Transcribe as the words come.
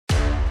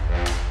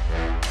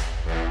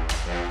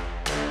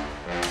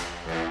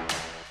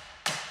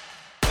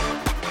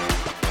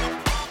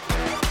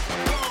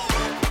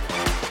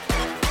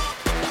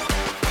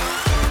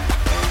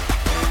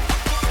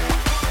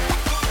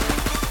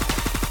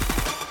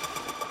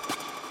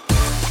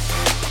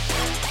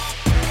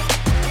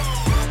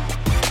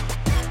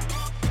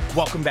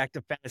Welcome back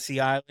to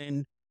Fantasy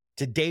Island.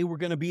 Today we're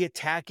going to be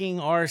attacking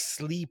our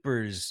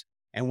sleepers.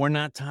 And we're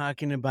not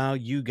talking about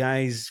you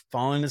guys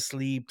falling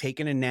asleep,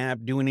 taking a nap,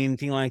 doing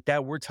anything like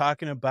that. We're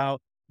talking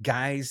about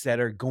guys that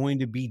are going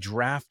to be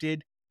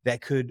drafted that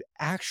could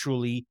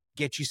actually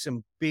get you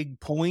some big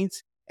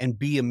points and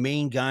be a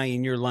main guy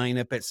in your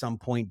lineup at some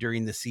point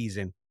during the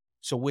season.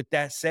 So with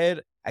that said,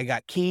 I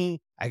got King,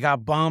 I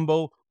got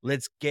Bombo.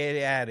 Let's get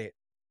at it.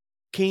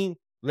 King,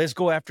 let's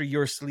go after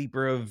your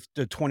sleeper of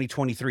the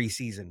 2023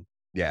 season.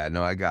 Yeah,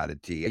 no, I got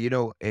it, T.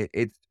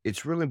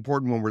 It's really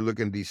important when we're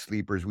looking at these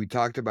sleepers. We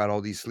talked about all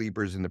these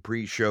sleepers in the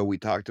pre-show. We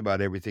talked about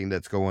everything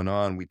that's going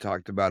on. We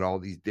talked about all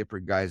these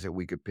different guys that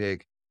we could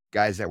pick,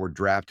 guys that were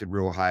drafted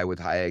real high with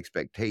high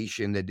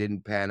expectation that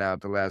didn't pan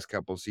out the last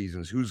couple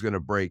seasons. Who's going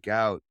to break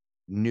out?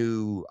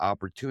 New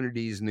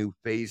opportunities, new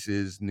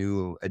faces,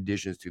 new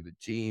additions to the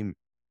team.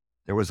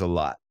 There was a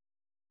lot,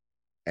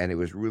 and it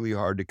was really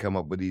hard to come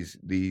up with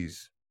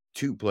these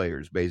two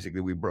players.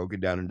 Basically, we broke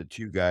it down into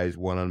two guys,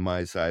 one on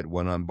my side,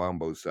 one on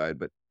Bombo's side.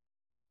 But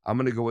I'm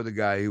going to go with a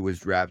guy who was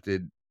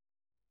drafted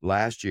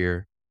last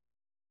year,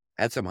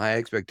 had some high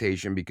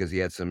expectation because he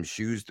had some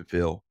shoes to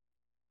fill.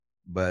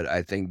 But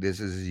I think this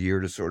is his year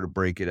to sort of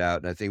break it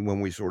out. And I think when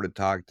we sort of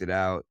talked it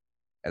out,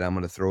 and I'm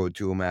going to throw it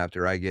to him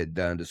after I get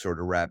done to sort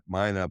of wrap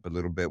mine up a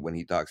little bit when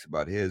he talks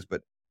about his.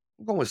 But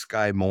I'm going with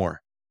Sky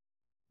Moore,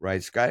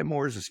 right? Sky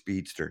Moore is a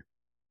speedster.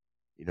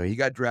 He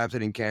got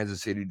drafted in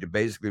Kansas City to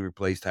basically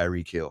replace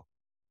Tyreek Hill.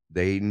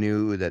 They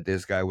knew that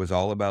this guy was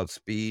all about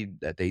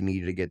speed, that they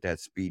needed to get that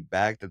speed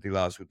back that they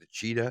lost with the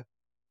Cheetah.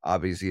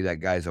 Obviously,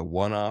 that guy's a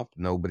one-off.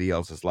 Nobody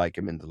else is like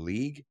him in the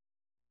league.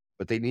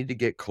 But they need to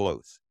get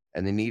close,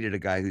 and they needed a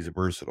guy who's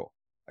versatile,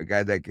 a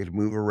guy that could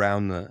move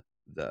around the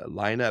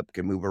lineup,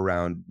 can move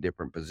around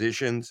different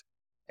positions,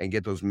 and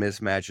get those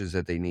mismatches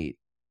that they need.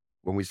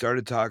 When we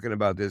started talking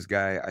about this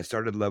guy, I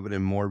started loving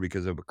him more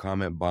because of a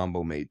comment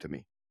Bombo made to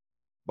me.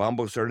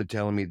 Bombo started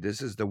telling me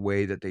this is the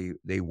way that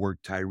they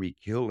worked Tyreek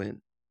Hill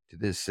in to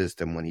this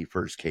system when he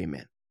first came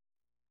in.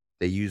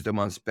 They used him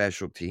on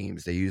special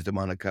teams. They used him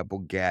on a couple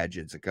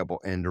gadgets, a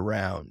couple end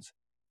arounds,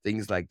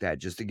 things like that,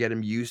 just to get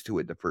him used to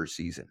it the first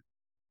season.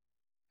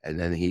 And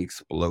then he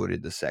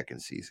exploded the second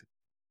season.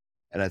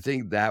 And I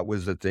think that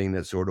was the thing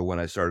that sort of when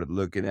I started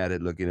looking at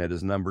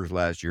his numbers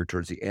last year,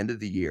 towards the end of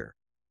the year,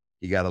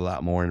 he got a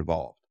lot more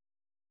involved.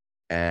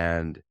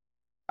 And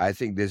I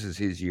think this is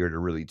his year to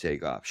really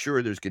take off.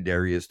 Sure, there's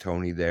Kadarius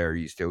Toney there.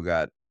 You still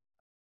got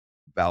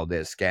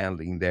Valdez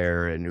Scantling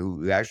there, and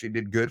who actually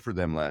did good for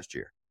them last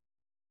year.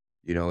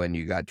 And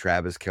you got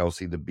Travis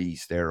Kelce, the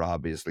beast there.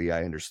 Obviously,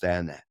 I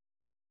understand that.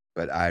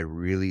 But I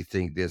really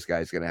think this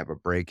guy's going to have a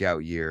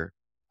breakout year.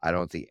 I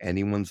don't think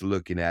anyone's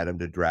looking at him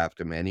to draft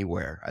him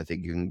anywhere. I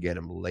think you can get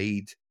him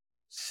late,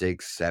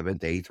 6th, 7th,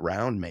 8th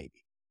round,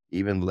 maybe,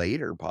 even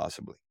later,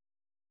 possibly.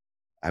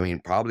 I mean,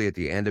 probably at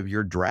the end of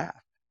your draft.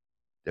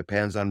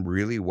 Depends on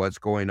really what's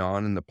going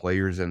on in the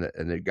players and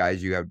the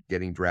guys you have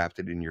getting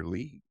drafted in your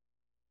league.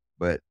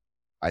 But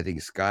I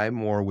think Sky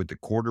Moore with the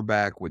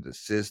quarterback, with the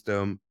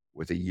system,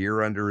 with a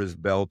year under his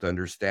belt,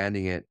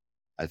 understanding it,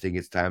 I think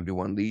it's time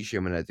to unleash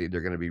him. And I think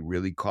they're going to be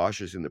really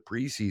cautious in the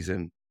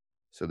preseason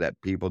so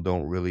that people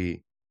don't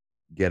really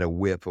get a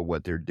whiff of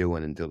what they're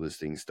doing until this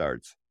thing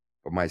starts.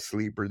 But my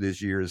sleeper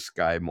this year is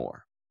Sky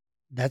Moore.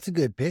 That's a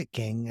good pick,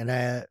 King.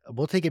 And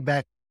we'll take it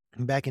back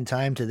in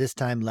time to this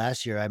time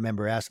last year. I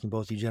remember asking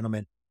both you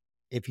gentlemen,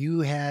 if you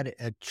had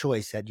a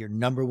choice at your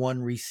number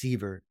one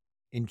receiver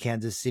in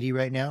Kansas City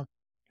right now,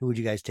 who would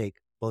you guys take?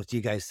 Both of you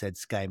guys said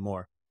Sky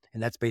Moore.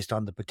 And that's based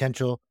on the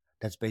potential.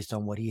 That's based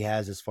on what he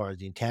has as far as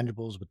the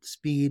intangibles with the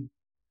speed,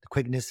 the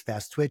quickness,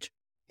 fast twitch,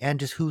 and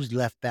just who's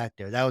left back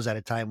there. That was at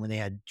a time when they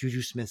had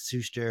Juju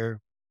Smith-Schuster,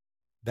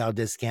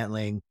 Valdez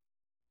Scantling.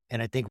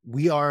 And I think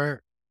we are a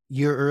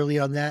year early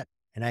on that.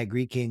 And I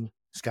agree, King.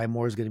 Sky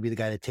Moore is going to be the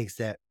guy that takes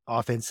that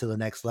offense to the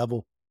next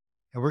level.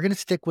 And we're going to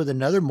stick with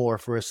another Moore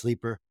for a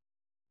sleeper,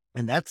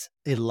 and that's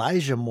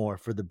Elijah Moore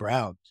for the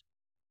Browns.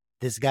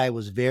 This guy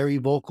was very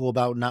vocal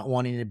about not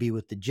wanting to be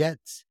with the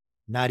Jets,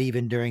 not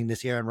even during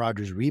this Aaron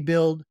Rodgers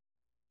rebuild.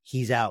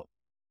 He's out,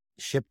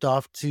 shipped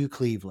off to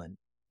Cleveland.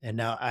 And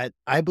now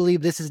I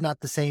believe this is not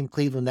the same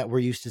Cleveland that we're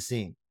used to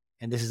seeing.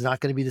 And this is not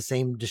going to be the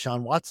same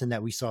Deshaun Watson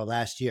that we saw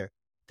last year.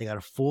 They got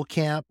a full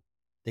camp.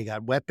 They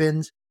got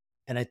weapons.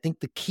 And I think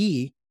the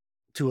key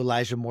to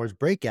Elijah Moore's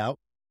breakout,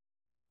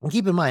 and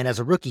keep in mind, as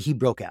a rookie, he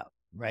broke out,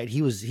 right?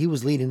 He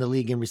was leading the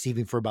league in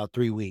receiving for about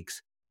 3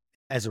 weeks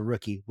as a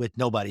rookie with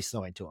nobody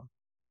throwing to him.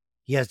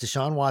 He has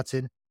Deshaun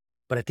Watson,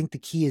 but I think the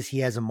key is he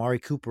has Amari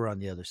Cooper on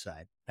the other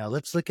side. Now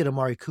let's look at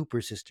Amari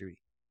Cooper's history.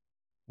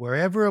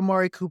 Wherever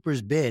Amari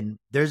Cooper's been,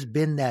 there's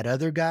been that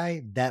other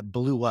guy that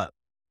blew up.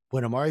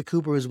 When Amari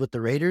Cooper was with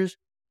the Raiders,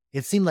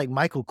 it seemed like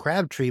Michael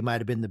Crabtree might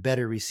have been the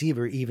better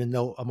receiver, even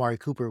though Amari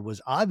Cooper was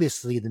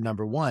obviously the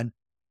number one.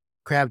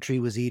 Crabtree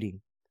was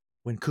eating.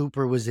 When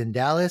Cooper was in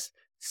Dallas,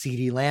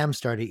 CeeDee Lamb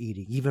started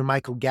eating. Even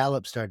Michael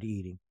Gallup started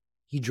eating.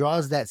 He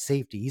draws that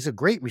safety. He's a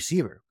great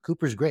receiver.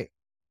 Cooper's great.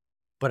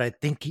 But I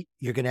think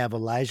you're going to have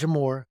Elijah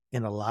Moore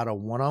in a lot of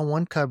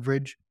one-on-one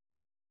coverage.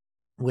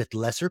 with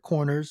lesser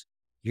corners.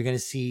 You're going to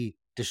see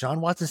Deshaun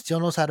Watson still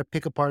knows how to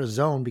pick apart a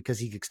zone because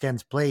he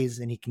extends plays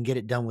and he can get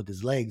it done with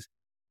his legs.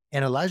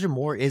 And Elijah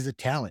Moore is a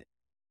talent.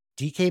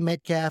 DK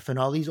Metcalf and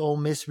all these Ole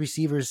Miss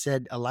receivers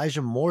said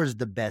Elijah Moore is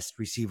the best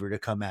receiver to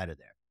come out of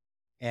there.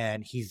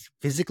 And he's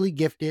physically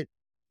gifted.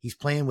 He's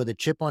playing with a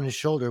chip on his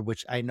shoulder,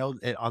 which I know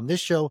that on this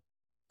show,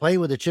 playing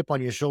with a chip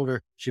on your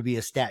shoulder should be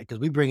a stat because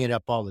we bring it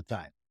up all the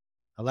time.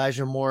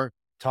 Elijah Moore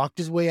talked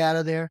his way out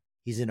of there.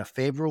 He's in a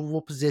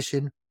favorable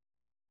position.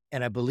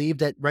 And I believe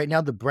that right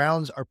now the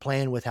Browns are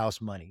playing with house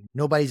money.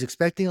 Nobody's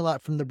expecting a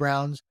lot from the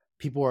Browns.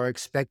 People are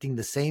expecting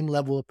the same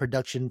level of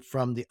production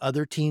from the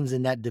other teams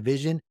in that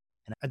division.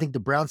 And I think the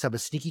Browns have a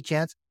sneaky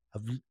chance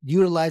of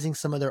utilizing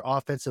some of their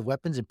offensive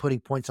weapons and putting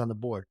points on the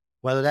board.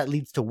 Whether that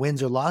leads to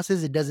wins or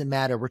losses, it doesn't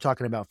matter. We're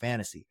talking about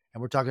fantasy,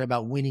 and we're talking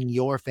about winning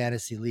your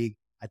fantasy league.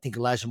 I think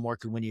Elijah Moore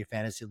could win your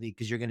fantasy league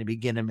because you're going to be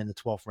getting him in the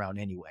 12th round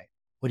anyway.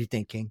 What do you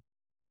think, King?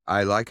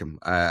 I like him.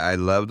 I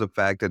love the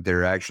fact that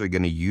they're actually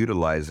going to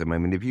utilize him. I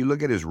mean, if you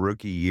look at his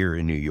rookie year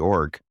in New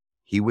York,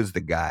 he was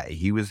the guy.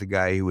 He was the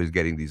guy who was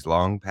getting these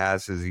long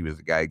passes. He was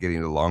the guy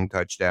getting the long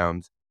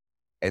touchdowns.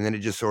 And then it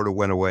just sort of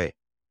went away.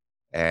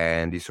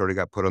 And he sort of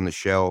got put on the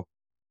shelf.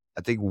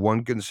 I think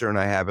one concern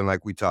I have, and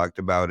like we talked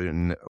about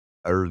in an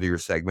earlier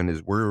segment,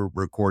 is we're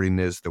recording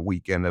this the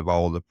weekend of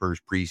all the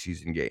first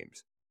preseason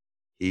games.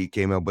 He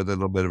came up with a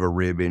little bit of a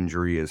rib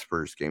injury his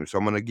first game. So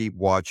I'm going to keep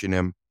watching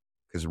him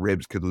because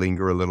ribs could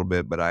linger a little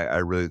bit, but I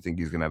really think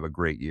he's going to have a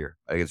great year.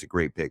 I think it's a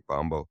great pick,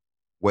 Bombo.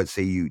 What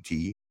say you,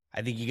 T?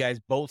 I think you guys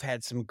both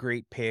had some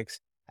great picks.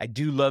 I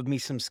do love me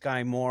some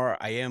Sky Moore.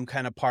 I am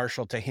kind of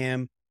partial to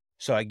him,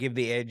 so I give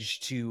the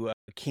edge to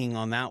King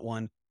on that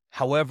one.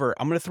 However,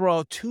 I'm going to throw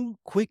out two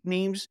quick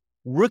names,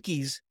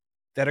 rookies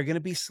that are going to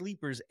be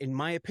sleepers, in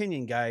my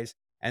opinion, guys,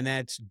 and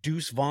that's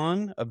Deuce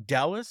Vaughn of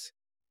Dallas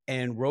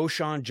and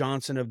Rohan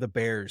Johnson of the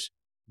Bears.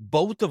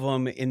 Both of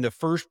them in the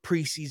first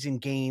preseason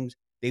games,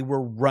 they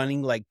were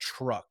running like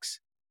trucks.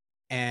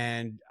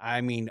 And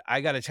I mean,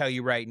 I got to tell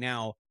you right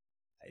now,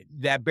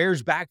 that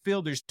Bears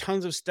backfield, there's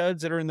tons of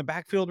studs that are in the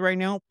backfield right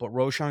now, but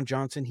Rohan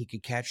Johnson, he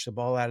could catch the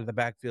ball out of the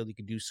backfield. He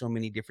could do so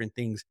many different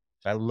things.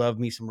 So I love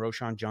me some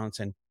Rohan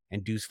Johnson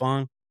and Deuce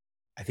Vaughn.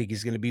 I think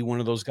he's going to be one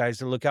of those guys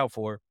to look out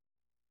for.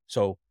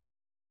 So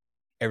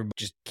everybody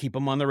just keep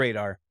him on the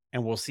radar,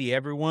 and we'll see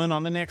everyone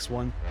on the next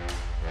one.